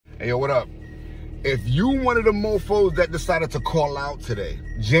Hey, yo, what up? If you one of the mofos that decided to call out today,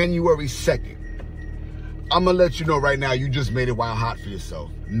 January 2nd, I'm gonna let you know right now, you just made it wild hot for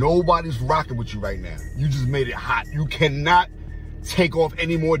yourself. Nobody's rocking with you right now. You just made it hot. You cannot take off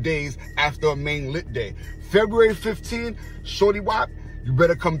any more days after a main lit day. February 15, Shorty Wop, you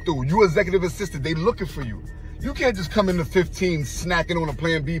better come through. You executive assistant, they looking for you. You can't just come into 15 snacking on a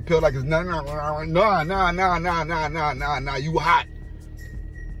Plan B pill like it's nah, you hot.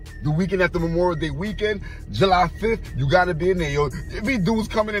 The weekend after Memorial Day weekend, July 5th, you gotta be in there, yo. If these dudes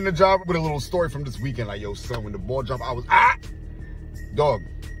coming in the job with a little story from this weekend, like, yo, son, when the ball dropped, I was, dog,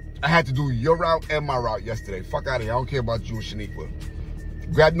 I had to do your route and my route yesterday. Fuck out of here, I don't care about you and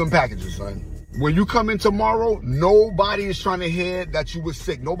Shaniqua. Grab them packages, son. When you come in tomorrow, nobody is trying to hear that you were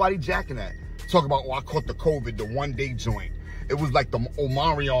sick. Nobody jacking that. Talk about, oh, I caught the COVID, the one-day joint. It was like the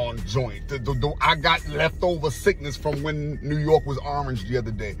Omarion joint. I got leftover sickness from when New York was orange the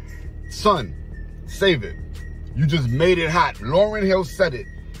other day. Son, save it. You just made it hot. Lauryn Hill said it.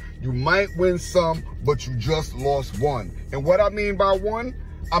 You might win some, but you just lost one. And what I mean by one,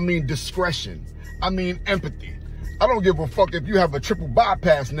 I mean discretion. I mean empathy. I don't give a fuck if you have a triple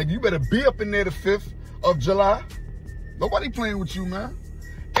bypass, nigga. You better be up in there the 5th of July. Nobody playing with you, man.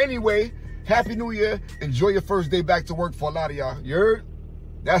 Anyway, Happy New Year. Enjoy your first day back to work for a lot of y'all. You heard?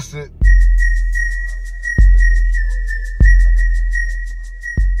 That's it.